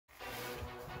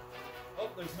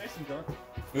there's mason jar.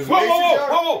 There's Whoa, whoa, whoa,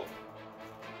 whoa!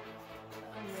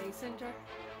 A mason jar?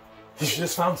 He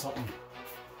just found something.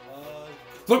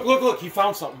 Look, look, look! He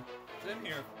found something. It's in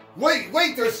here. Wait,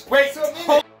 wait! There's something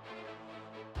in it.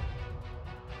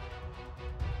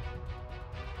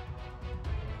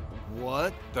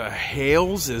 What the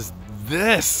Hales is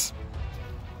this?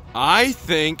 I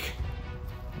think...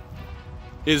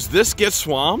 Is this get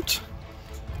swamped?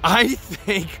 I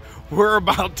think we're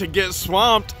about to get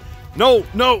swamped. No,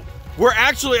 no, we're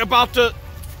actually about to...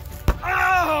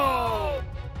 Oh!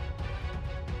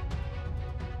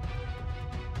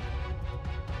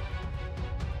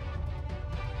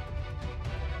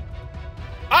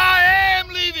 I am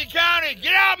Levy County.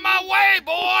 Get out of my way,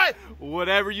 boy.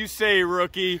 Whatever you say,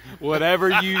 rookie. Whatever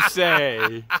you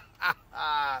say.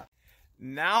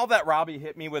 Now that Robbie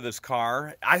hit me with his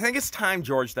car, I think it's time,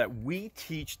 George, that we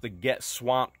teach the Get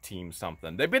Swamped team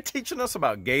something. They've been teaching us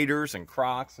about gators and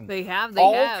crocs and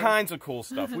all kinds of cool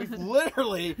stuff. We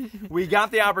got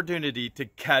the opportunity to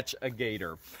catch a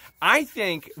gator. I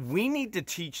think we need to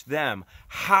teach them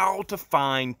how to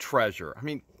find treasure. I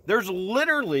mean, there's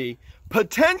literally,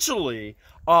 potentially,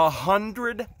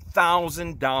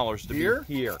 $100,000 to be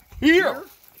here. Here.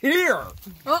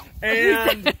 Oh,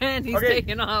 and he's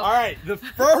taking off. All right, the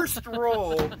first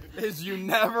rule is you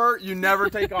never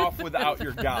take off without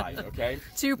your guide, okay?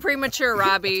 Too premature,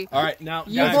 Robbie. All right, now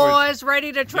you boys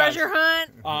ready to treasure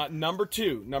hunt? Number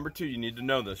two, you need to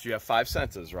know this. You have 5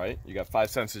 senses, right? You got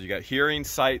 5 senses. You got hearing,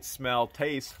 sight, smell,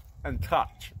 taste, and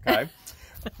touch, okay?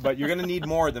 But you're gonna need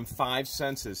more than 5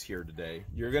 senses here today.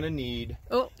 You're gonna need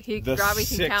Robbie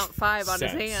can count 5 on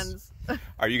his hands.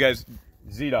 Are you guys...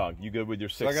 Z-Dog, you good with your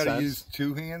 6 sense? So I gotta use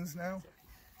 2 hands now?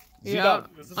 Yeah,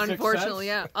 unfortunately,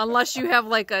 yeah. Unless you have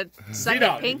like a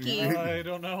second pinky. I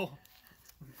don't know.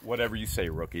 Whatever you say,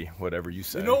 rookie. Whatever you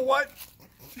say. You know what?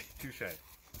 Touche.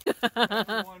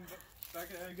 Again,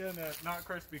 not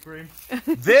Krispy Kreme.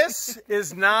 This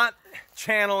is not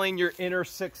channeling your inner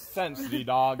 6th sense,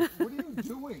 Z-Dog. What are you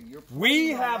doing?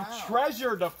 We have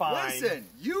treasure to find. Listen,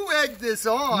 you egged this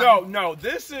on. No,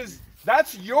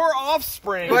 that's your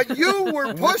offspring. But you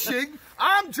were pushing.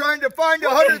 I'm trying to find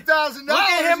 $100,000. Look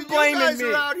at him blaming me. You guys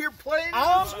are out here playing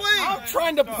I'm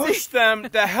trying to push them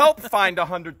to help find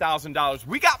 $100,000.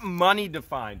 We got money to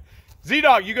find.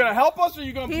 Z-Dog, you gonna help us or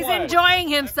you gonna play? He's enjoying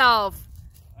himself.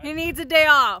 He needs a day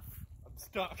off. I'm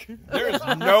stuck. There is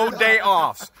no day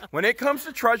offs. When it comes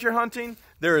to treasure hunting,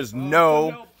 there is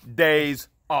no days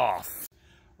off.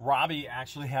 Robbie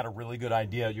actually had a really good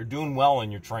idea. You're doing well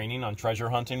in your training on treasure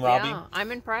hunting, Robbie. Yeah,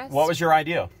 I'm impressed. What was your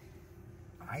idea?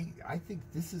 I think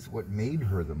this is what made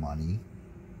her the money.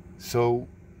 So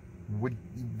we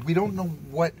don't know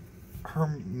what her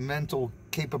mental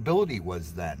capability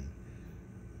was then.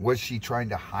 Was she trying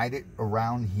to hide it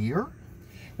around here?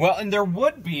 Well, and there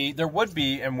would be,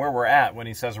 and where we're at when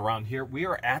he says around here, we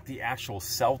are at the actual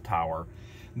cell tower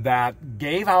that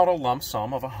gave out a lump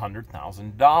sum of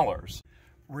 $100,000.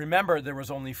 Remember, there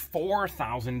was only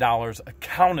 $4,000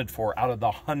 accounted for out of the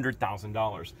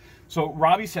 $100,000. So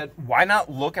Robbie said, why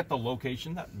not look at the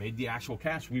location that made the actual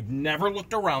cash? We've never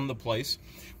looked around the place.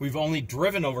 We've only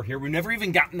driven over here. We've never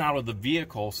even gotten out of the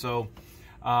vehicle. So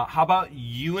how about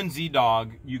you and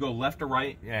Z-Dog, you go left or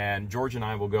right, and George and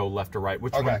I will go left or right.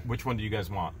 Which one do you guys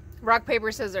want? Rock, paper,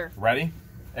 scissors. Ready?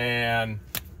 And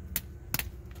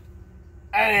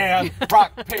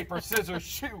rock, paper, scissors,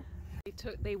 shoot.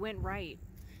 They went right.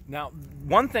 Now,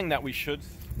 one thing that we should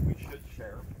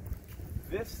share,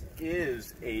 this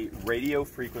is a radio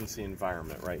frequency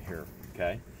environment right here,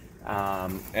 okay?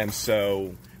 And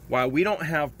so while we don't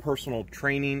have personal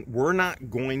training, we're not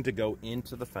going to go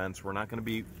into the fence. We're not going to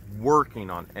be working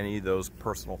on any of those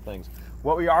personal things.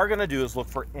 What we are going to do is look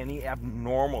for any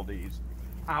abnormalities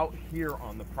out here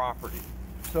on the property.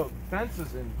 So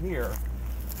fences in here,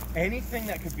 anything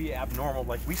that could be abnormal,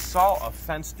 like we saw a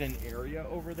fenced-in area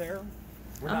over there.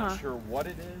 We're not sure what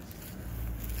it is.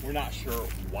 We're not sure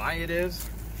why it is,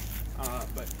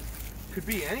 but could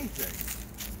be anything.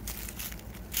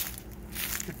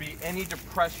 Could be any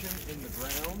depression in the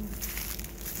ground.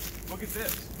 Look at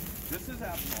this. This is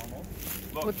abnormal.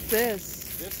 Look, what's this?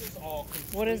 This is all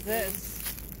completely... What is this?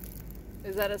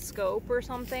 Is that a scope or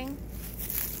something?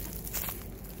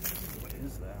 What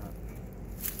is that?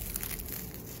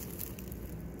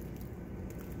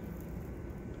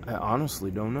 I honestly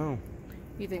don't know.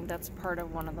 You think that's part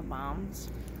of one of the bombs?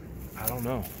 I don't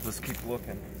know. Let's keep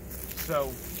looking.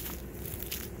 So,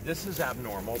 this is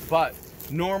abnormal, but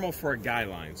normal for a guy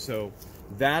line. So,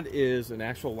 That is an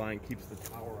actual line, keeps the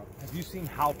tower up. Have you seen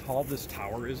how tall this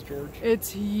tower is, George? It's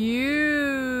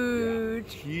huge.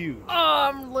 Yeah, huge. Oh,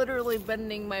 I'm literally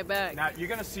bending my back. Now, you're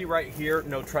going to see right here,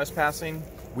 no trespassing.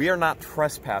 We are not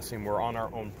trespassing. We're on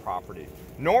our own property.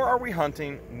 Nor are we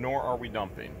hunting, nor are we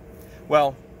dumping.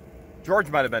 Well, George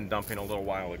might have been dumping a little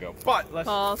while ago, but let's...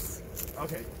 False.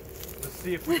 Okay, let's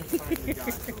see if we can find the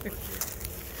guys over here.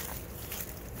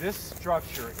 This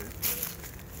structure is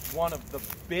one of the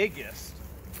biggest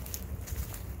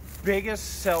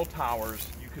cell towers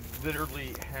you could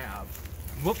literally have.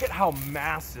 Look at how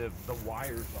massive the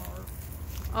wires are.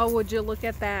 Oh, would you look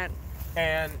at that?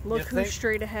 And look who's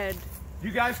straight ahead. You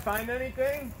guys find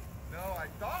anything? No, I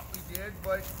thought we did,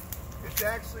 but it's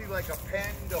actually like a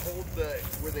pen to hold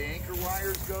where the anchor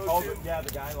wires go to. Yeah,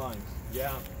 the guy lines.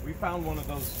 Yeah, we found one of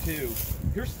those too.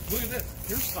 Look at this.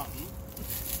 Here's something.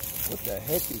 What the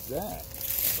heck is that?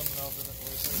 Something over there.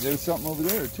 There's something over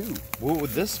there too. What would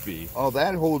this be? Oh,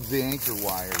 that holds the anchor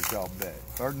wires, I'll bet.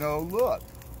 Or no, look.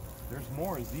 There's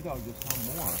more. Z-Dog just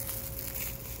found more.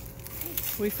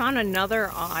 We found another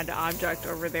odd object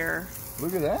over there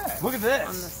Look at that. Look at this.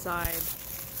 on the side.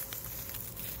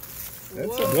 That's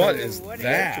Whoa, what is what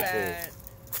that?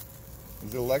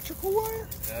 Is it electrical wire?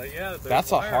 Yeah,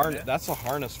 That's a harness. That's a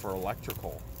harness for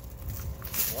electrical.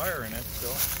 There's wire in it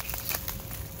still.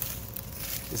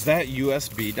 Is that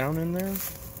USB down in there?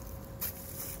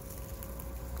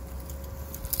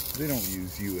 They don't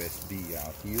use USB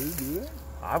out here, do they?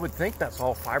 I would think that's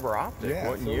all fiber optic,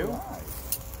 wouldn't so you? do I.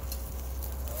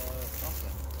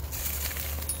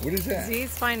 What is that?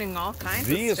 Z's finding all kinds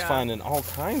of Z is stuff. finding all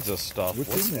kinds of stuff.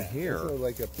 What's in that? here? It's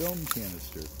like a film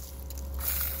canister.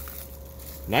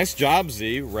 Nice job,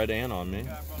 Z. Red ant on me.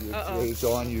 Uh-oh. It's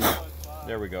on you.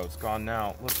 There we go. It's gone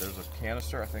now. Look, there's a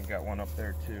canister. I think got one up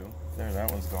there too. There, that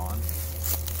one's gone.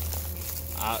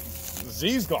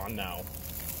 Z's gone now.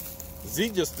 Z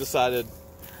just decided,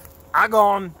 I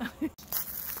gone.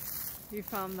 You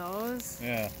found those?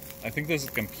 Yeah, I think this is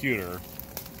a computer.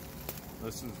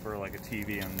 This is for like a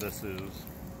TV, and this is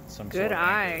some Good sort of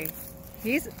eye.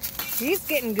 He's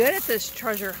getting good at this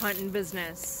treasure hunting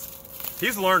business.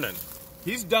 He's learning.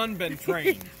 He's done been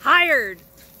trained. Hired.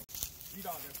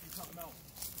 Z-Dog, I see something else.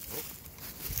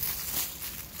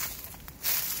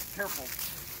 Careful.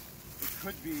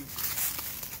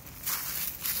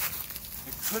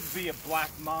 It could be a black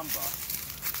mamba.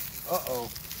 Uh-oh.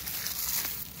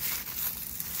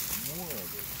 More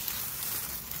of it.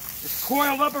 It's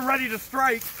coiled up and ready to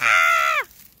strike.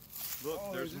 Look,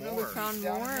 Oh, there's there's another more. Found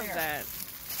down more there. of that.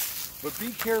 But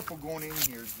be careful going in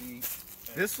here, Z.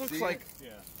 This looks See like it? Yeah.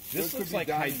 this There looks could be like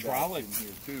diamond hydraulic. dots in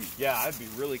here too. Yeah, I'd be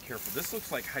really careful. This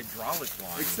looks like hydraulic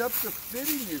line. Except the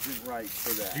fitting isn't right for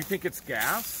that. Do you think it's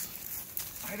gas?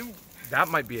 I don't. That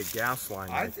might be a gas line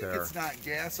I right think there. it's not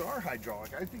gas or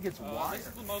hydraulic. I think it's wire. This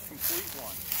is the most complete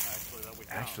one, actually, that we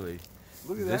found. Actually,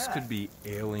 Look at this that. could be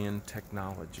alien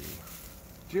technology.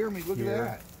 Jeremy, look Here.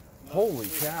 at that. Holy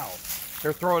cow.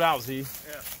 Here, throw it out, Z.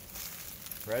 Yeah,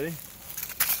 Ready?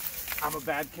 I'm a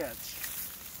bad catch.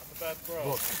 I'm a bad throw.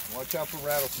 Look. Watch out for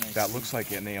rattlesnakes. That looks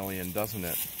like an alien, doesn't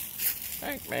it?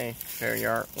 Thank me. There you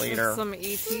are, There's leader. some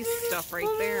ET stuff right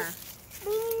there.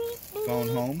 Phone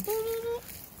home.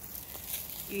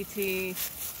 ET.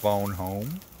 Phone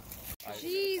home.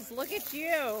 Jeez, look at you.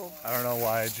 I don't know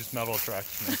why, it just metal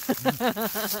attracts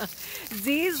me.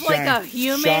 Z's like a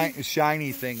human.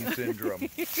 Shiny thing syndrome.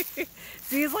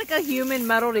 Z's like a human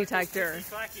metal detector.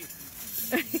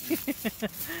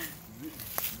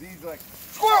 These like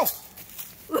squirrel.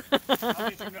 How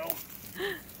did you know?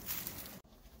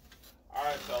 All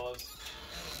right, fellas.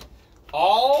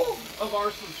 All of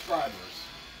our subscribers,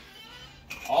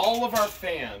 all of our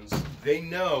fans, they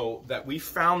know that we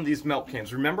found these milk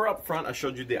cans. Remember up front, I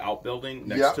showed you the outbuilding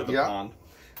next to the pond?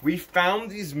 We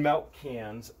found these milk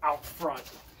cans out front,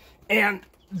 and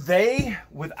they,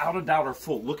 without a doubt, are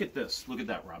full. Look at this. Look at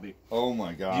that, Robbie. Oh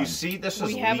my God. Do you see this is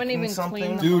We haven't leaking even something?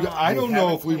 cleaned them. Dude, I don't know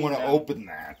haven't if we want to cleaned them. open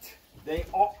that. They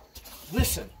all...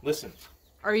 Listen, listen.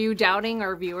 Are you doubting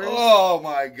our viewers? Oh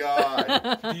my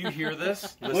God. Do you hear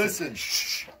this? Listen.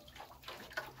 Shh.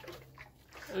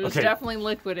 There's Okay. definitely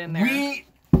liquid in there.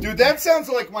 Dude, that sounds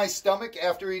like my stomach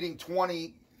after eating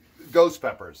 20 ghost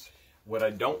peppers. What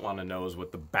I don't want to know is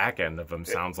what the back end of them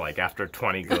sounds like after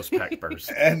 20 ghost peppers.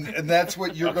 And that's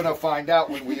what you're going to find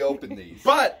out when we open these.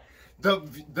 But the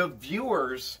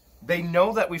viewers, they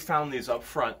know that we found these up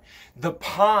front. The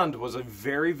pond was a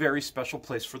very, very special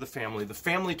place for the family. The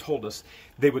family told us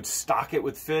they would stock it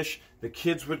with fish. The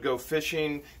kids would go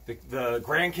fishing. The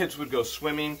grandkids would go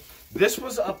swimming. This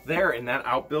was up there in that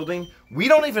outbuilding. We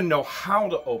don't even know how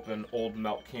to open old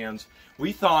milk cans.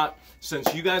 We thought,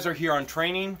 since you guys are here on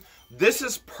training, this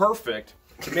is perfect.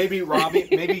 Maybe Robbie,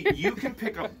 maybe you can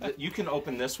pick up, you can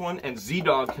open this one, and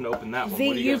Z-Dog can open that one.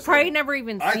 Z, you've probably never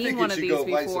even seen one of these before. I think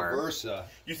it should go vice versa.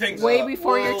 You think way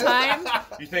before your time?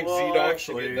 You think Z-Dog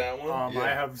should get that one? I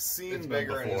have seen it's them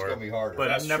bigger before, and it's gonna be harder.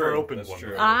 but I've never opened one.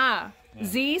 True. Ah,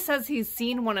 Z says he's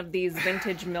seen one of these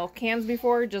vintage milk cans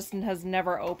before, just has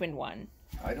never opened one.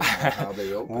 I don't know how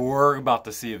they open. We're about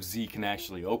to see if Z can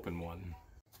actually open one.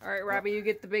 All right, Robbie, you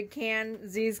get the big can.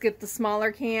 Z's get the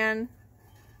smaller can.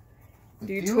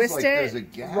 Do you feels twist like there's a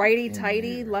it? gap Righty in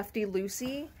tighty, here. lefty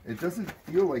loosey. It doesn't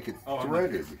feel like it's Oh,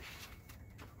 threaded.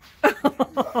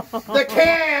 The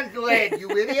can lid,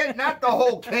 you idiot! Not the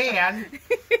whole can.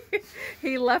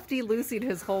 He lefty loosied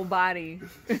his whole body.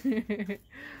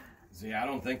 Z, I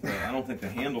don't think the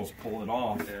handles pull it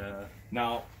off. Yeah.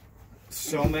 Now,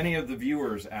 so many of the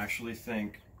viewers actually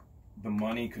think the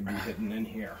money could be hidden in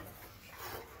here.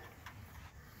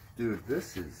 Dude,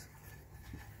 this is.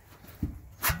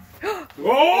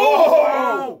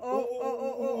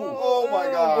 Oh my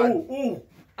God!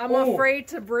 I'm afraid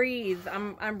to breathe.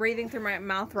 I'm breathing through my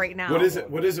mouth right now. What is it?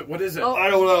 What is it? What is it? Oh. I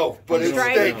don't know, but He's it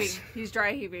dry stinks. heaving. He's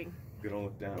dry heaving. You're gonna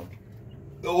look down.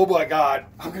 Oh my God!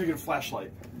 I'm gonna get a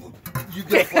flashlight. You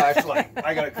get a flashlight.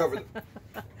 I gotta cover the.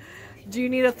 Do you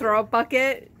need a throw up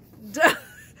bucket?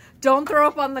 Don't throw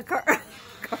up on the car.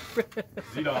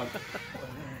 Z-Dog.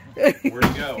 Where'd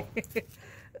he go?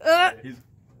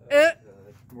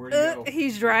 Where'd he go?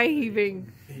 He's dry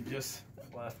heaving. He just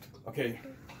left. Okay.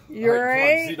 You're All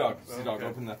right. Z-Dog, Z-Dog,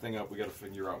 open that thing up. We gotta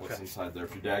figure out what's inside there.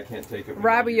 If your dad can't take it.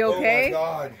 Robbie, you okay? Oh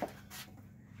my God!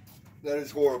 That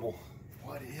is horrible.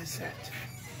 What is it?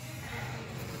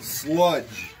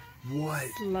 Sludge. What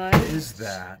Sludge. is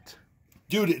that?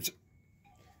 Dude,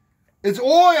 it's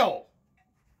oil.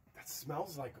 That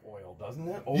smells like oil, doesn't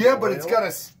it? Yeah, but it's got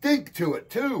a stink to it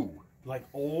too. like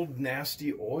old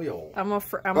nasty oil. I'm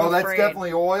afraid. That's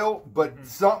definitely oil, but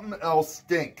something else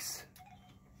stinks.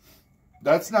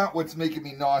 That's not what's making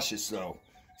me nauseous, though.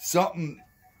 Something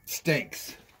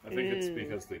stinks. I think it's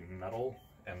because the metal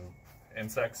and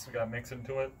insects got mixed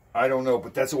into it. I don't know,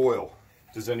 but that's oil.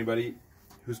 Does anybody,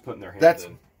 who's putting their hand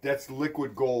in? That's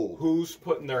liquid gold. Who's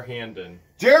putting their hand in?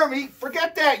 Jeremy,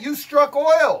 forget that. You struck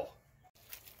oil.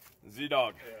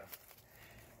 Z-Dog.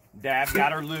 Yeah. Dad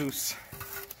got her loose.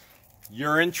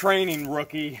 You're in training,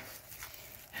 rookie.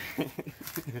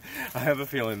 I have a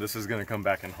feeling this is going to come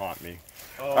back and haunt me.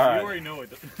 Oh, right. You already know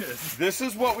it is. This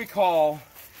is what we call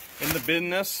in the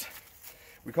business,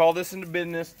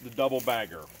 the double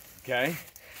bagger, okay?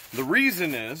 The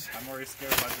reason is... I'm already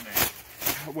scared by the name.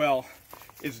 Well,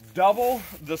 it's double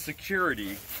the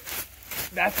security.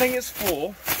 That thing is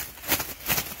full.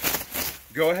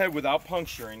 Go ahead without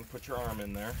puncturing. Put your arm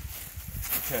in there.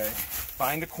 Okay.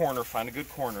 Find a corner. Find a good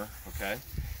corner. Okay.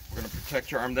 We're going to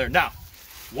protect your arm there. Now,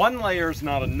 one layer is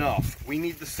not enough. We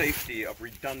need the safety of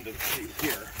redundancy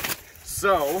here.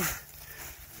 So,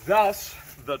 thus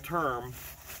the term,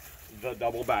 the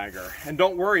double bagger. And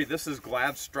don't worry, this is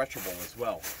glad stretchable as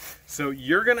well. So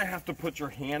you're going to have to put your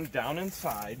hand down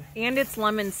inside. And it's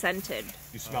lemon scented.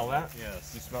 You smell that?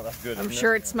 Yes. You smell that's good. I'm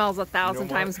sure it smells 1,000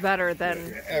 times better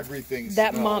than Everything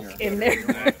that smells muck here. in there.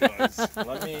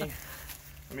 Let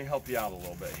me help you out a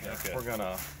little bit here. Okay. We're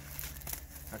gonna.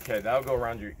 Okay, that'll go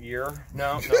around your ear.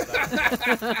 No,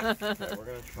 that. Okay, we're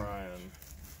gonna try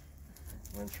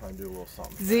and do a little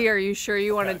something. Z, are you sure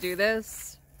you want to do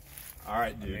this? All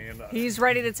right, dude. He's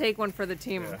ready to take one for the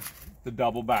team. Yeah. The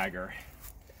double bagger.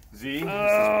 Z, this is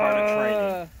part of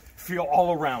training. Feel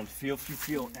all around. Feel if you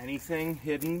feel anything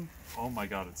hidden. Oh my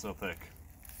god, it's so thick.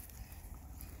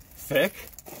 Thick?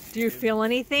 Do you feel Like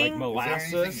anything? Is there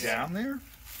molasses? anything down there?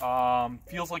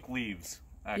 Feels like leaves.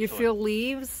 Actually. You feel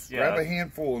leaves? Yeah. Grab a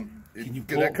handful. And you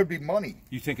that pull? could be money.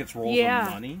 You think it's rolls Yeah.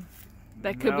 of money?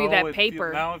 That could be that it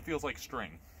paper. now it feels like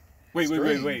string.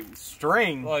 Wait.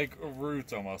 String? Like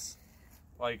roots almost.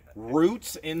 Like,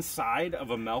 Roots inside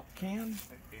of a milk can?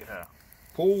 yeah.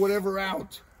 Pull whatever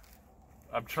out.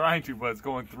 I'm trying to, but it's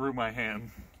going through my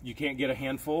hand. You can't get a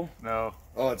handful? No.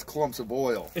 Oh, it's clumps of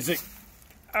oil. Is it?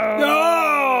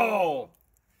 No!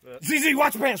 ZZ,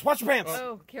 watch your pants! Watch your pants!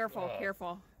 Oh, careful,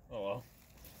 careful. Oh well.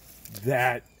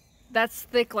 That. That's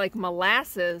thick like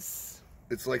molasses.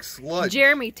 It's like sludge.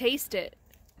 Jeremy, taste it.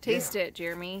 Taste it,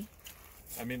 Jeremy.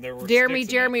 I mean, there were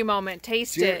Jeremy moment.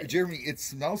 Taste it. Jeremy, it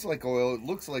smells like oil. It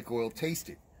looks like oil. Taste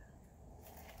it.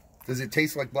 Does it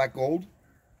taste like black gold?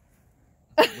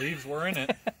 Leaves were in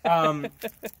it.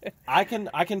 I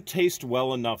can taste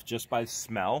well enough just by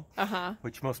smell, Uh-huh.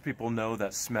 which most people know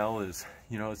that smell is,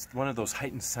 you know, it's one of those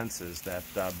heightened senses that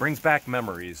brings back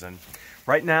memories. And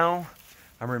right now,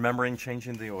 I'm remembering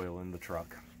changing the oil in the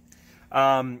truck.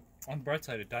 On the bright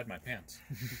side, it dyed my pants.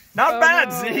 Not bad,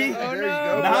 no. Z. Oh, There you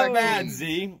go. no. Not bad,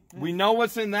 Z. We know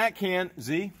what's in that can,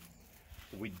 Z.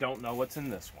 We don't know what's in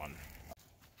this one.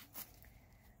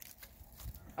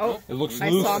 Oh, It looks I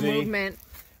loose, saw Z. movement.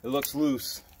 It looks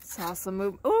loose. Saw some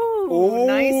move. Ooh,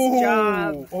 nice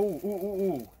job.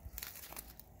 Oh.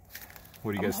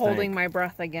 What do you I'm guys holding think? my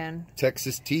breath again.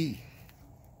 Texas tea.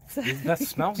 That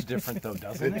smells different though,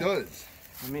 doesn't it? It does.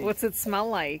 I mean, What's it smell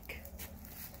like?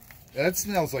 That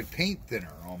smells like paint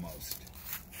thinner almost.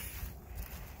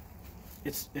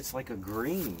 it's like a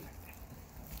green.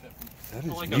 That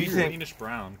is Like Do a you think- greenish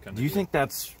brown kind of. Do you think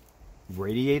that's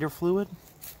radiator fluid?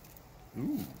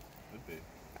 Ooh. Could be.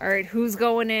 All right, who's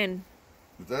going in?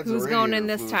 That's Who's going in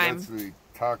this time? That's the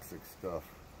toxic stuff.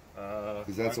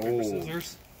 Because that's Rock, paper, old.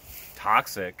 scissors?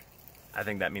 Toxic. I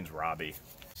think that means Robbie.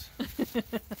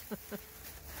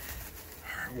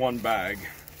 One bag.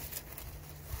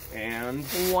 And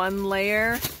One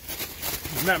layer.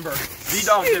 remember,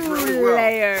 Z-Dog did Two really well.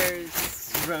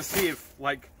 layers. We're gonna see if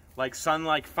like son,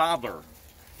 like father.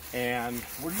 And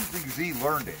What do you think Z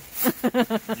learned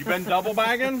it? you been double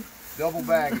bagging? Double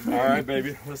bag. All right,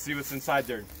 baby. Let's see what's inside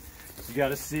there. You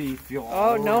gotta see, feel. Oh,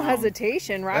 all no around.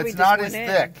 hesitation. Robbie That's just not went as in.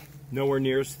 thick. Nowhere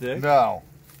near as thick. No.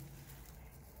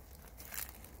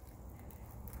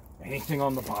 Anything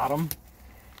on the bottom,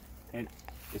 and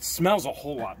it smells a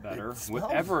whole lot better. It smells-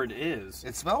 Whatever it is.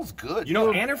 It smells good. You know,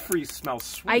 antifreeze smells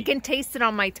sweet. I can taste it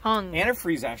on my tongue.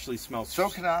 Antifreeze actually smells. So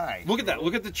can I. Look at that.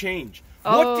 Look at the change.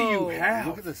 What do you Oh. have?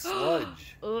 Look at the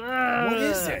sludge. What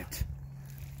is it?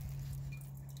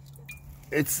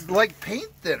 It's like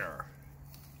paint thinner.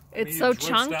 It's It so drips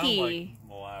down chunky. like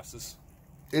molasses.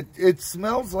 It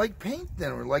smells like paint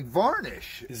thinner, like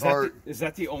varnish. Is Or-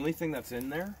 that the only thing that's in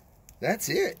there? that's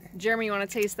it. Jeremy, you want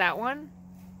to taste that one?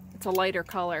 It's a lighter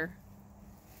color.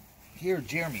 Here,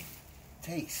 Jeremy,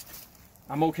 taste.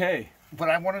 I'm okay. But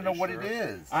I want to know you what sure? it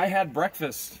is. I had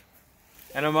breakfast,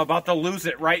 and I'm about to lose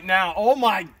it right now. Oh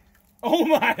my!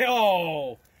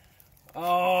 Oh!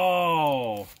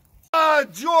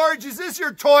 George, is this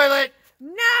your toilet?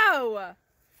 No!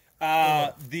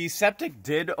 The septic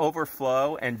did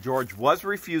overflow, and George was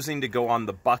refusing to go on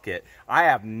the bucket. I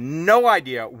have no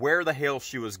idea where the hell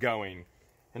she was going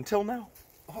until now.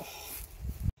 Oh.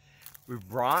 We've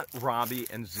brought Robbie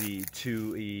and Z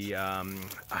to a,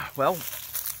 well,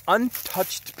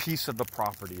 untouched piece of the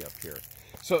property up here.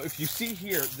 So if you see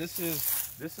here, this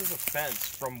is a fence.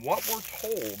 From what we're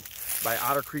told by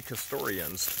Otter Creek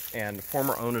historians and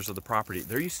former owners of the property,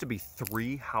 there used to be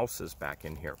 3 houses back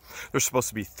in here. There's supposed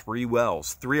to be 3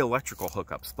 wells, 3 electrical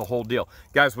hookups, the whole deal.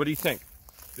 Guys, what do you think?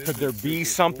 Could there be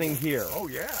something here? Oh,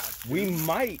 yeah. We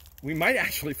might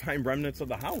actually find remnants of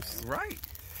the house. Right.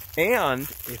 And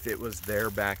if it was there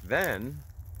back then,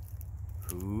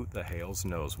 who the Hales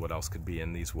knows what else could be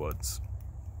in these woods?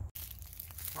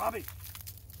 Robbie.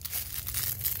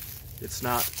 It's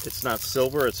not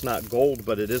silver, it's not gold,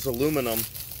 but it is aluminum.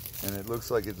 And it looks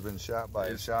like it's been shot by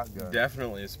a shotgun.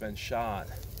 Definitely it's been shot.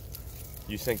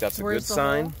 You think that's a Where's good the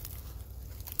sign? hole?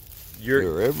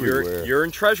 They're everywhere. You're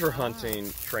in treasure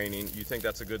hunting training. You think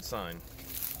that's a good sign?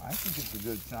 I think it's a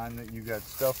good sign that you got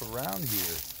stuff around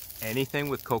here. Anything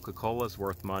with Coca-Cola is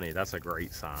worth money. That's a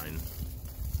great sign.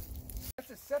 That's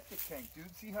a septic tank, dude.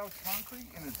 See how it's concrete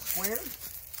and it's square?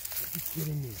 You're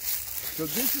kidding me. So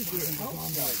this is the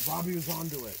outside. Robbie was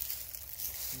onto it.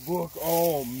 Look,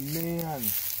 oh man.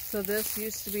 So this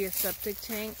used to be a septic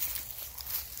tank,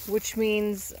 which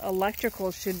means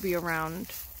electrical should be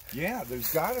around. Yeah,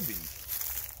 there's got to be.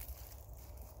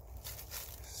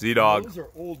 Z-Dog. Those are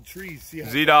old trees. See how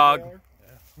Z-Dog. tall they are?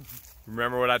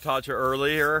 Remember what I taught you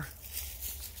earlier?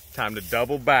 Time to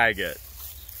double bag it.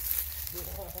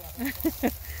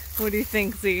 What do you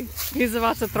think, Z? He's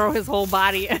about to throw his whole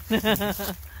body in.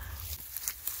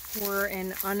 We're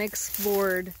in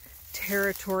unexplored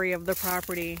territory of the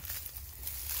property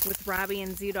with Robbie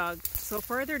and Z-Dog. So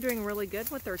far, they're doing really good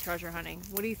with their treasure hunting.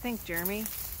 What do you think, Jeremy?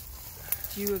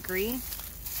 Do you agree?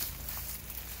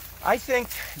 I think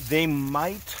they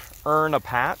might earn a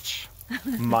patch.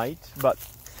 But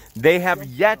they have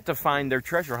yet to find their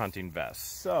treasure hunting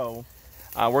vest. So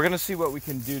we're going to see what we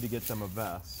can do to get them a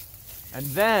vest. And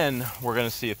then we're going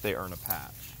to see if they earn a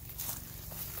patch.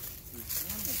 There's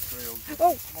animal trails, but Oh.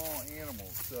 they're small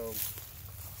animals, so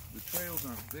the trails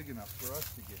aren't big enough for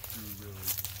us to get through, really.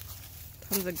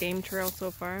 Comes a game trail so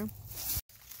far.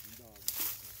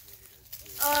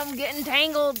 Oh, I'm getting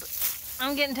tangled.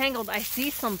 I'm getting tangled. I see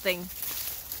something.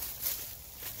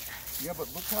 Yeah,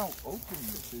 but look how open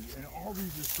this is, and all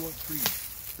these are short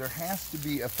trees. There has to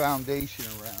be a foundation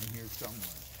around here somewhere.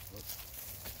 Look.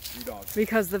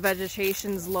 Because the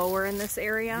vegetation's lower in this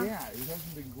area? Yeah, it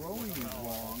hasn't been growing as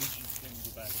long.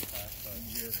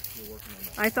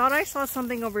 I thought I saw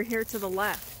something over here to the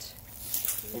left.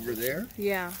 Over there?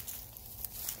 Yeah.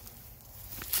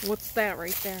 What's that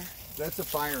right there? That's a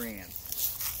fire ant.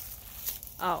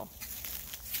 Oh.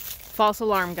 False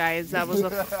alarm, guys. That was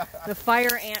the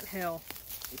fire ant hill.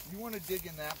 If you want to dig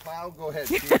in that pile, go ahead.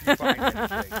 See if you find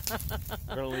anything.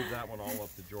 We're gonna leave that one all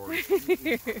up to George.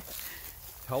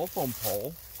 Telephone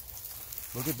pole.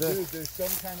 Look at this. Dude, there's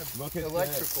some kind of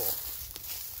electrical.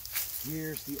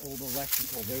 Here's the old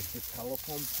electrical. There's the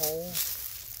telephone pole.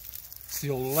 It's the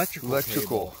old electrical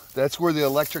cable. That's where the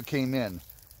electric came in.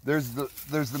 There's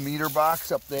the meter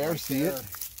box up there. Right See there. it?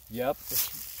 Yep.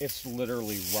 It's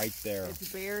literally right there.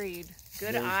 It's buried.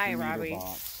 Good There's eye, the meter Robbie.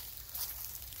 box.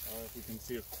 If you can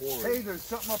see a cord. Hey, there's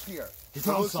something up here. He It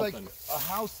found looks something. like a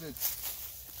house that's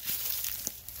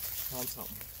Found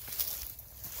something.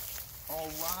 all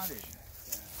rotted.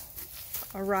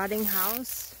 A rotting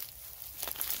house?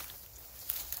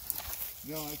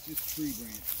 No, it's just tree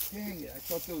branches. Dang it, I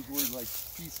thought those were like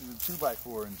pieces of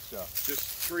 2x4 and stuff.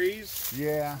 Just trees?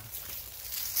 Yeah.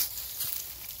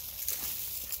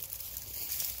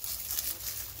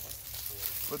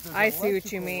 But there's I see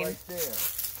what you electrical mean. right there.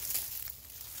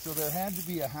 So there had to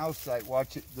be a house site.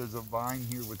 Watch it. There's a vine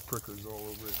here with prickers all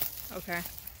over it. Okay.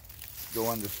 Go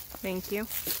under. Thank you.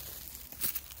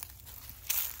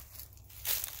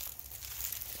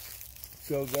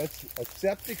 So that's a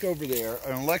septic over there,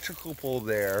 an electrical pole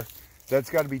there. That's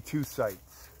got to be 2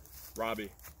 sites. Robbie,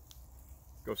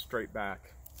 go straight back.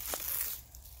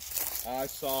 I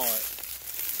saw it.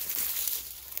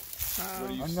 What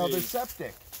do you Another see?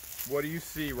 septic. What do you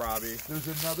see, Robbie? There's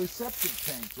another septic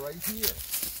tank right here.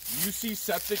 You see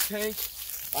septic tank?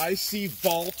 I see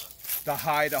vault to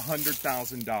hide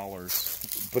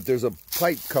 $100,000. But there's a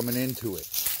pipe coming into it.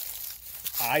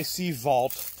 I see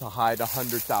vault to hide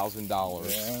 $100,000.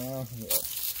 Yeah.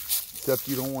 Except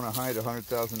you don't want to hide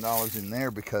 $100,000 in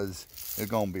there because it's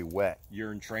going to be wet.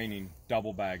 You're in training.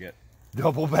 Double bag it.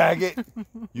 Double bag it?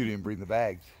 You didn't bring the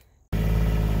bags.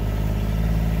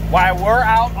 While we're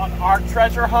out on our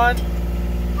treasure hunt,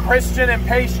 Christian and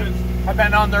Patience have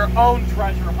been on their own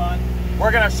treasure hunt.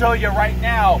 We're going to show you right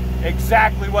now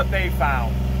exactly what they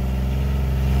found.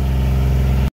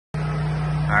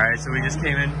 Alright, so we just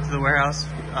came into the warehouse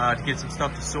to get some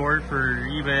stuff to sort for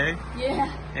eBay.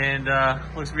 Yeah. And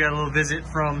looks like we got a little visit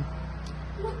from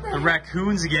the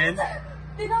raccoons again.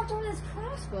 They knocked over this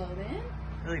crossbow, man.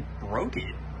 Really broke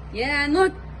it. Yeah, and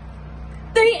look,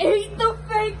 they ate the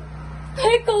fake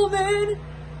pickle, man.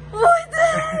 What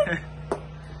the?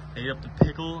 Ate up the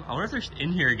pickle. I wonder if they're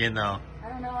in here again, though. I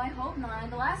don't know. I hope not.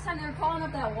 The last time they were crawling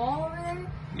up that wall over there.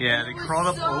 Yeah, they crawled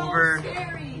up so over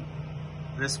scary.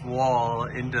 this wall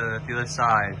into the other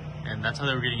side, and that's how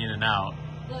they were getting in and out.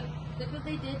 Look what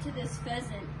they did to this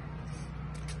pheasant.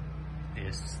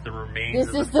 This is the remains. This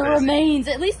of is the pheasant. remains.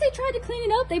 At least they tried to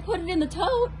clean it up. They put it in the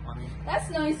tote. I mean, That's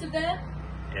nice of them.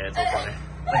 yeah, it's all funny.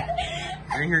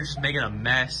 You're in here just making a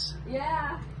mess.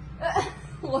 Yeah.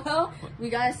 Well, we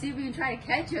gotta see if we can try to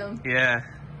catch them. Yeah.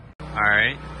 All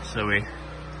right. So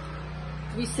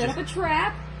we set up a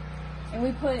trap, and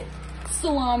we put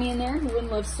salami in there. Who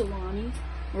wouldn't love salami?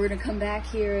 We're gonna come back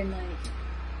here and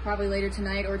probably later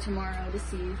tonight or tomorrow to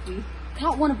see if we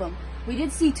caught one of them. We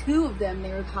did see 2 of them.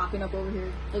 They were popping up over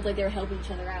here. Looked like they were helping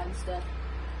each other out and stuff.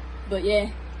 But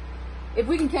yeah, if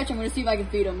we can catch him, I'm gonna see if I can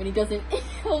feed him. And he doesn't.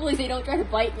 Hopefully they don't try to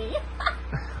bite me.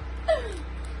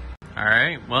 All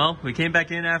right. Well, we came back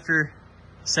in after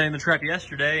setting the trap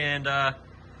yesterday, and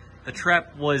the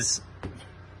trap was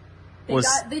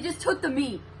They just took the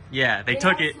meat. yeah, they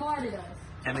took it Outsmarted us.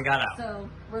 and they got out. So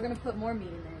we're gonna put more meat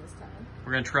in there this time.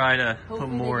 We're gonna try to Hopefully put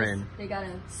more they in. They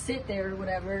gotta sit there or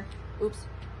whatever. Oops.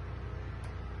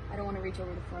 I don't want to reach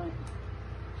over the front.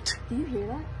 Do you hear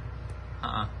that?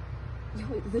 Yo,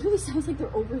 it literally sounds like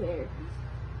they're over there.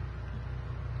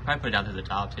 Probably put it down to the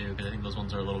top too, because I think those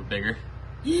ones are a little bigger.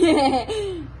 Yeah.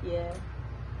 Yeah.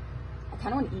 I kind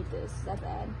of want to eat this. Is that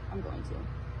bad? I'm going to.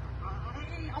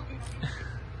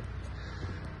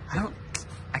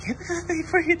 I can't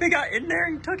believe they got in there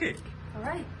and took it. All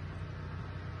right.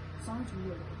 Sounds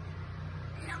weird.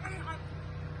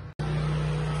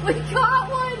 We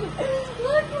got one!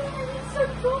 Look at him, he's so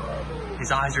cool!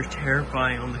 His eyes are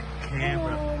terrifying on the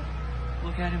camera. Oh.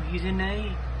 Look at him, he's in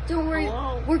A. Don't worry,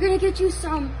 Hello. we're gonna get you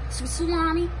some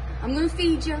salami. I'm gonna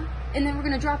feed you, and then we're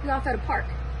gonna drop you off at a park.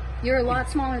 You're a lot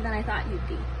smaller than I thought you'd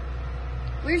be.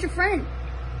 Where's your friend?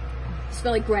 You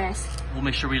smell like grass. We'll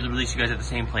make sure we release you guys at the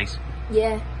same place.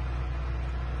 Yeah.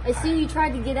 I seen you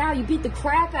tried to get out. You beat the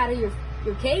crap out of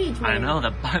your cage, man. I know,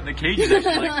 the cage is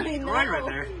actually like I destroyed know. right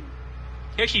there.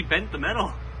 He actually bent the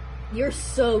metal. You're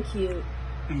so cute.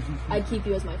 I'd keep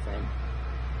you as my friend.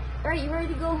 Alright, you ready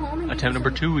to go home? And Attempt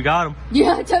number 2, we got him.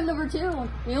 Yeah, attempt number 2.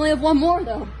 We only have one more,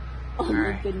 though. Oh, my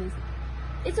Alright. goodness.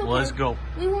 It's okay. Let's go.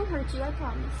 We won't hurt you, I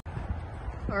promise.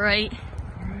 Alright.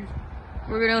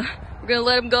 We're gonna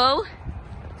let him go.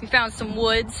 We found some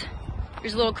woods.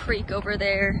 There's a little creek over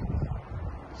there.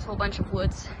 There's a whole bunch of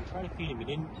woods. Try to feed him. He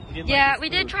didn't Yeah, like we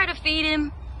did try to feed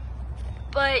him,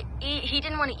 but he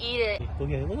didn't want to eat it. Look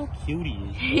at him, little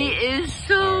cutie. He is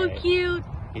so Alright. cute.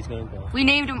 He's gonna go. We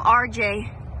named him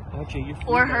RJ. RJ, you're free.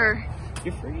 Or now. her.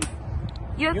 You're free.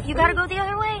 You You're gotta free. go the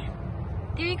other way.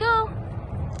 There you go.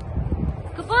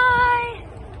 Goodbye.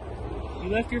 You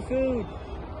left your food.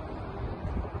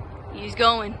 He's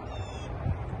going.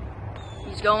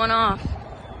 He's going off.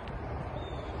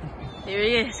 There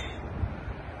he is.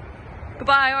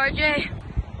 Goodbye, RJ.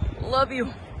 Love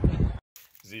you.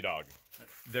 Z-Dog.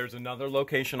 There's another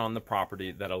location on the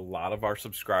property that a lot of our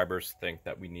subscribers think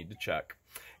that we need to check.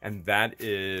 And that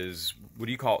is, what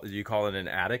do you call it? Do you call it an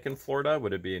attic in Florida?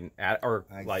 Would it be an attic, or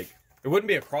like, it wouldn't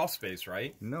be a crawl space,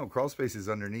 right? No, crawl space is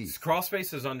underneath. Crawl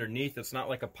space is underneath. It's not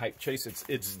like a pipe chase.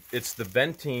 It's the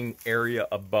venting area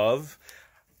above.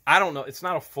 I don't know. It's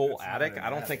not a full attic. I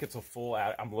don't think it's a full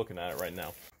attic. I'm looking at it right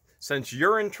now. Since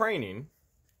you're in training,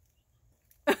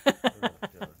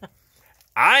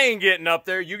 I ain't getting up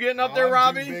there. You getting up there,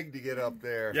 Robbie? I'm too big to get up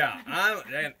there. Yeah,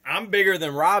 I'm bigger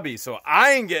than Robbie, so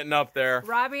I ain't getting up there.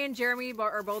 Robbie and Jeremy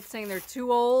are both saying they're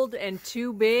too old and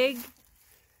too big.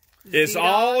 It's Z-Dog,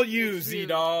 all you, it's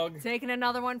Z-Dog. Taking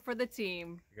another one for the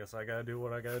team. I guess I gotta do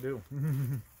what I gotta do.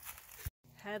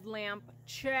 Headlamp,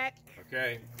 check.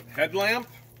 Okay, headlamp.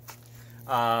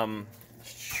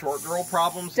 Short girl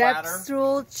problems Step ladder.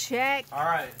 stool, check. All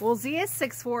right. Well, Z is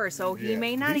 6'4", so he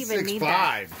may not He's even need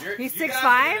that. 6'5". He's You guys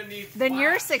are gonna need 6'5"? Then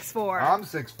you're flash. 6'4". I'm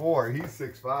 6'4". He's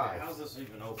 6'5". How's this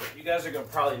even open? You guys are gonna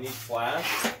probably need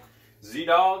flash.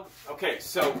 Z-Dog. Okay,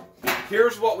 so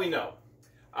here's what we know.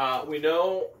 We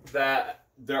know that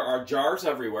there are jars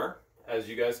everywhere, as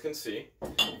you guys can see.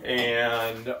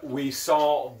 And we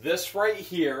saw this right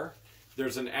here.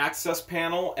 There's an access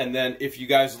panel, and then if you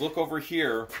guys look over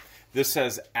here, this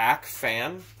says AC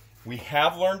fan. We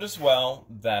have learned as well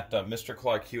that Mr.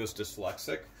 Clark, he was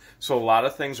dyslexic. So a lot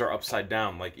of things are upside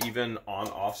down. Like even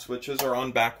on-off switches are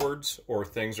on backwards, or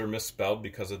things are misspelled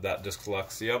because of that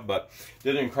dyslexia. But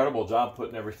did an incredible job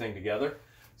putting everything together.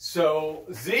 So,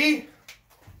 Z,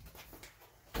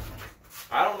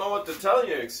 I don't know what to tell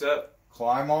you except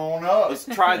Climb on up. let's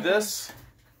try this.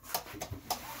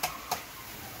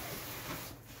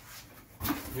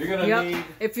 You're gonna need...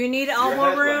 If you need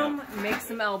elbow headlamp. room, make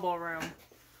some elbow room.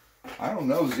 I don't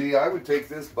know, Z. I would take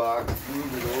this box,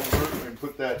 move it over, and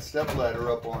put that step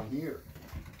ladder up on here.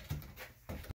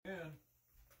 Yeah.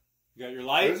 You got your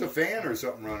light? There's a fan or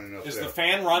something running up Is there. the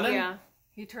fan running? Yeah.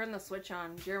 He turned the switch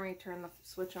on. Jeremy turned the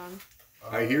switch on.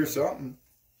 I hear something.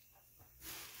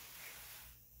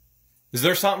 Is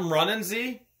there something running,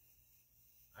 Z?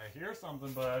 I hear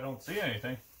something, but I don't see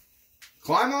anything.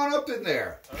 Climb on up in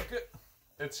there. Okay.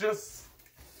 It's just...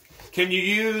 Can you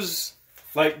use,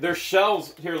 like, there's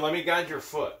shelves. Here, let me guide your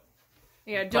foot.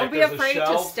 Yeah, don't Like be there's a afraid to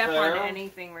shelf step there. on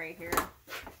anything right here.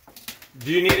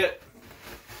 Do you need it?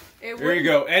 It There you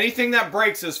go. Anything that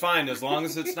breaks is fine as long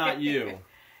as it's not you.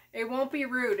 It won't be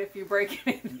rude if you break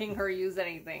anything or use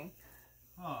anything.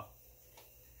 Huh.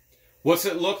 What's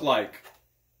it look like?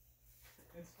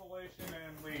 Installation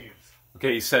and leaves.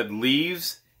 Okay, he said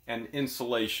leaves and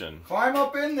insulation. Climb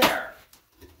up in there.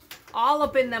 All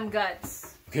up in them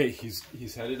guts. Okay, he's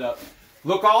headed up.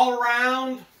 Look all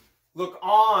around. Look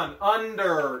on,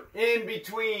 under, in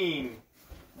between.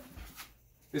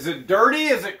 Is it dirty?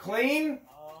 Is it clean?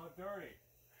 Dirty.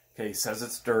 Okay, he says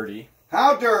it's dirty.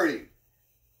 How dirty?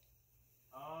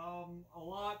 A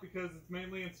lot because it's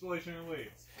mainly installation and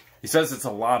leaves. He says it's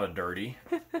a lot of dirty.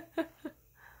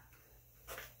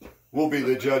 We'll be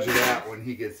the judge of that when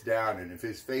he gets down, and if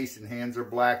his face and hands are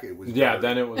black, it was Yeah, dirty.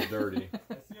 then it was dirty.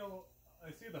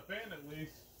 I see the fan at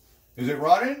least. Is it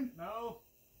running? No.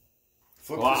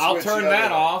 Flip Well, the I'll switch turn the other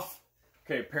that way. off.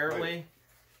 Okay, apparently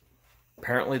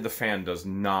the fan does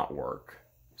not work.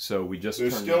 So we just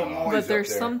There's turned still it off. noise But up there's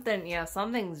there. something, yeah,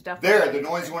 something's definitely... There, the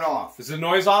noise went off. Is the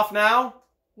noise off now?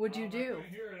 What'd you do? I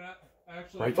hear it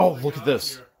actually. Right. Oh, coming look at out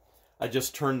this. here. I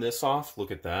just turned this off.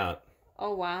 Look at that.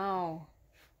 Oh, wow.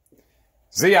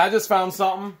 Z, I just found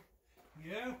something.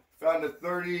 Yeah. Found a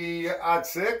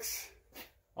 30-06.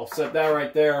 I'll set that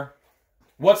right there.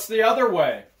 What's the other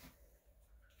way?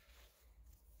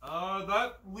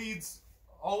 That leads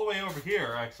all the way over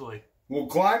here, actually. Well,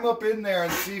 climb up in there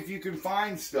and see if you can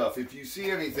find stuff, if you see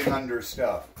anything under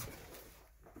stuff.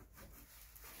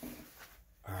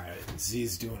 All right,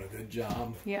 Z's doing a good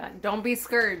job. Yeah, don't be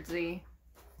scared, Z.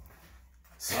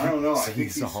 I don't know, I think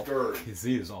he's all, stirred.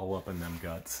 Z is all up in them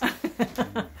guts.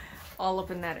 All up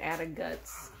in that attic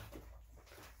guts.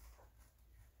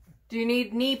 Do you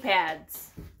need knee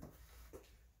pads?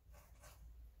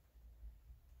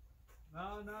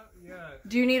 No, not yet.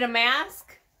 Do you need a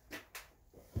mask?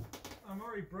 I'm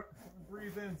already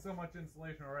breathed in so much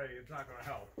insulation already, it's not going to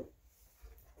help.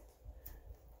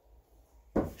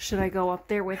 Should I go up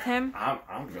there with him? I'm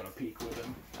gonna peek with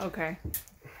him. Okay.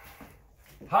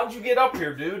 How'd you get up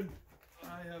here, dude?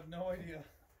 I have no idea.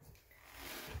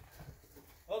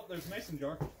 Oh, there's a mason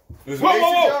jar. There's a Whoa, mason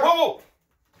whoa, jar. whoa, whoa!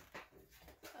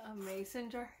 A mason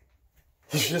jar?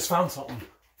 He just found something.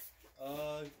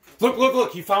 Uh, Look, look,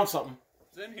 look! He found something.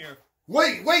 it's in here.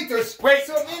 Wait, there's Wait,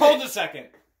 something in hold it. a second.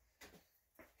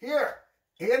 Here,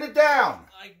 hand it down.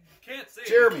 I can't see.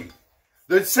 Jeremy.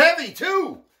 It's heavy,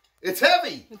 too. It's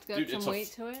heavy. It's got Dude, some it's a-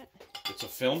 weight to it. It's a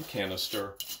film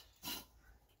canister.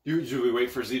 Should we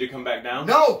wait for Z to come back down?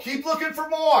 No, keep looking for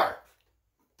more.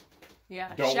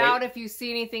 Yeah. Don't Shout wait. if you see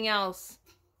anything else.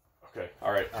 Okay.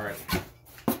 All right. All right.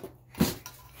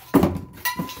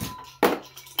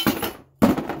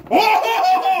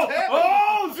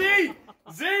 Oh, Z!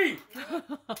 Z!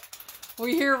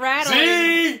 We hear rattling.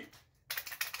 Z!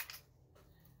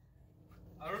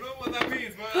 I don't know what that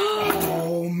means, but...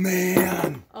 Oh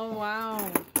man! Oh wow.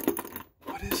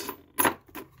 What is it?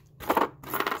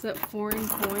 Is that foreign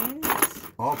coins?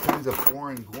 All kinds of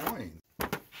foreign coins.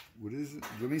 What is it?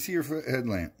 Let me see your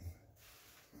headlamp.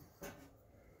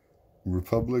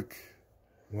 Republic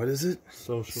What is it?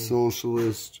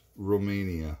 Socialist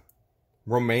Romania.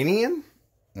 Romanian?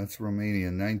 That's Romania,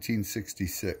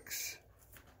 1966.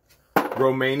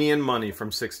 Romanian money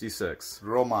from '66.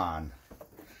 Roman.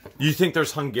 You think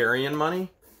there's Hungarian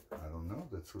money? I don't know.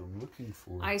 That's what I'm looking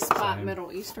for. I spot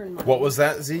Middle Eastern money. What was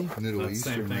that, Z? Middle That's the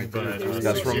same Eastern thing, right but, there.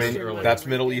 That's Eastern Romanian. money. That's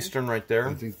Middle Eastern right I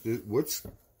there. think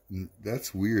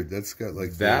that's weird. That's got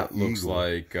like That the looks eagle.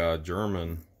 like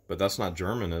German, but that's not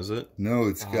German, is it? No,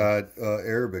 it's got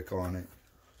Arabic on it.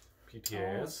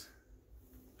 PTAs?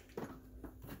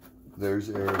 There's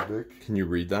Arabic. Can you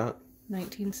read that?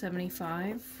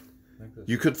 1975.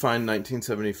 You could find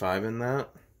 1975 in that.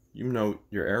 You know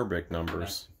your Arabic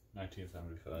numbers.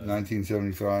 1975.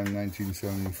 1975,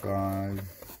 1975.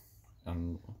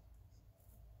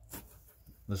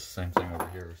 This is the same thing over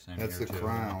here. Same That's here the too.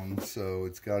 crown, so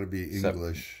it's got to be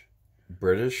English.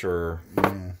 British or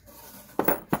Yeah.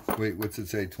 Wait, what's it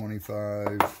say?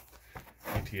 25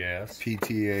 PTAs.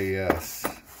 PTAS.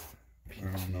 I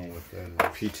don't know what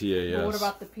that PTAS? Well, what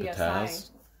about the PSI? PTAS?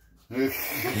 is.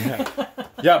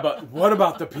 Yeah, but what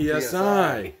about the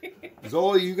PSI?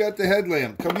 Zoe, you got the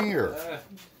headlamp. Come here.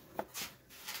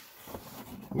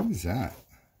 What is that?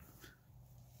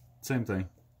 Same thing.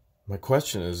 My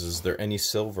question is there any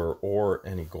silver or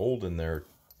any gold in there?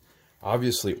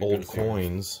 Obviously, old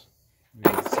coins.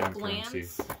 Same currency.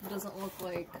 Glance doesn't look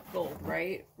like gold,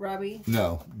 right, Robbie?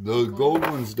 No, the gold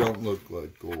ones don't look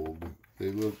like gold.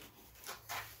 They look,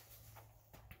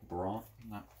 Bronze?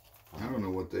 No. I don't know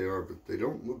what they are, but they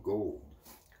don't look gold.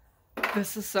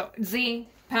 This is so... Z,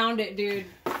 pound it, dude.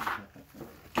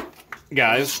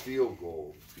 Guys, Feel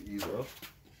gold either.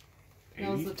 That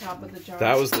was the top of the jar.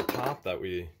 that was the top that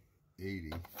we...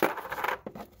 80.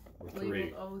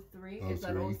 labeled 03. Is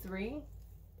that 03?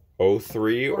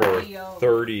 03 Or or EO.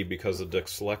 30 because of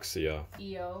dyslexia.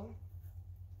 EO.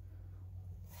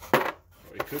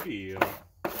 It could be. You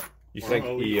Or think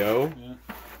OEO. EO? Yeah.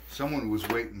 Someone was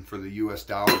waiting for the U.S.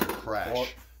 dollar to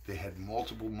crash. They had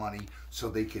multiple money so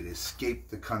they could escape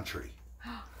the country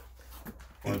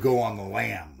and go on the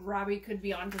lam. Robbie could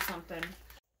be onto something.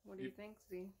 What do you think,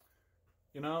 Z?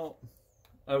 You know,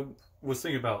 I was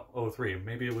thinking about 03.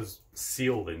 Maybe it was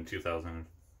sealed in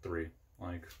 2003.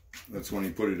 Like, That's when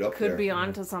he put it up Could there. be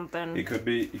onto something. It could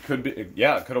be. It could be.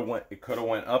 Yeah, it could have went. It could have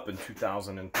went up in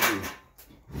 2003.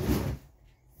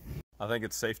 I think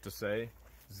it's safe to say,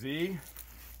 Z,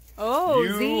 Oh,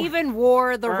 You Z even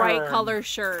wore the right earned- color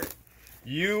shirt.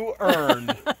 you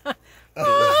earned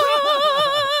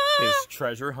his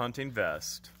treasure hunting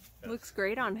vest. Looks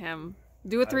great on him.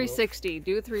 Do a 360.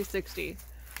 Do a 360.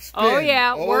 Spin. Oh,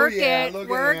 yeah. Work yeah, it. look at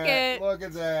Work that. it. Look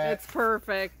at that. It's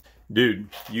perfect. Dude,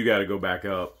 you got to go back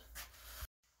up.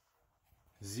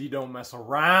 Z don't mess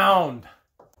around.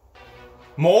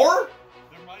 More?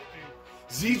 there might be.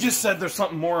 Z just said there's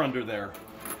something more under there.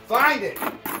 Find it.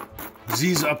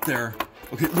 Z's up there.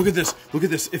 Okay, look at this. Look at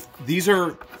this. If these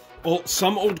are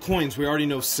some old coins, we already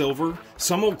know silver.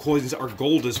 Some old coins are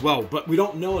gold as well, but we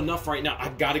don't know enough right now.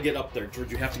 I've got to get up there,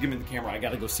 George. You have to give me the camera. I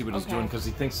got to go see what he's doing because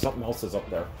he thinks something else is up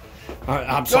there.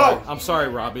 I'm sorry. I'm sorry,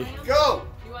 Robbie. Go.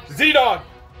 Z-Dog.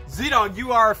 Z-Dog,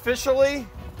 you are officially.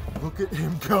 Look at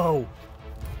him go.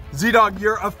 Z-Dog,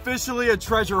 you're officially a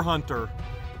treasure hunter.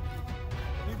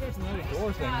 I think there's another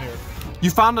door thing here. You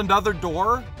found another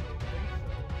door?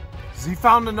 Z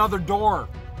found another door.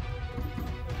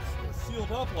 It's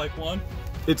sealed up like one.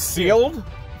 It's sealed?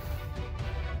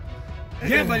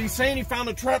 Yeah, but he's saying he found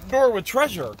a trap door with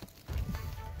treasure.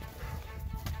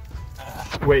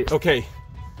 Wait, okay.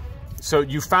 So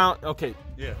you found, okay.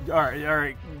 Yeah. All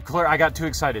right, Claire, I got too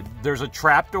excited. There's a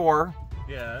trap door.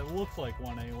 Yeah, it looks like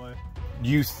one anyway.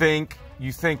 You think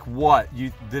what?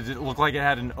 Did it look like it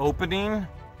had an opening?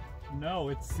 No,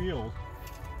 it's sealed.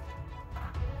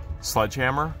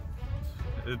 Sledgehammer?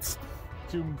 It's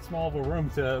too small of a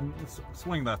room to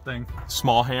swing that thing.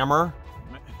 Small hammer?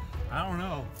 I don't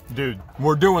know. Dude,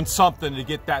 we're doing something to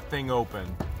get that thing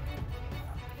open.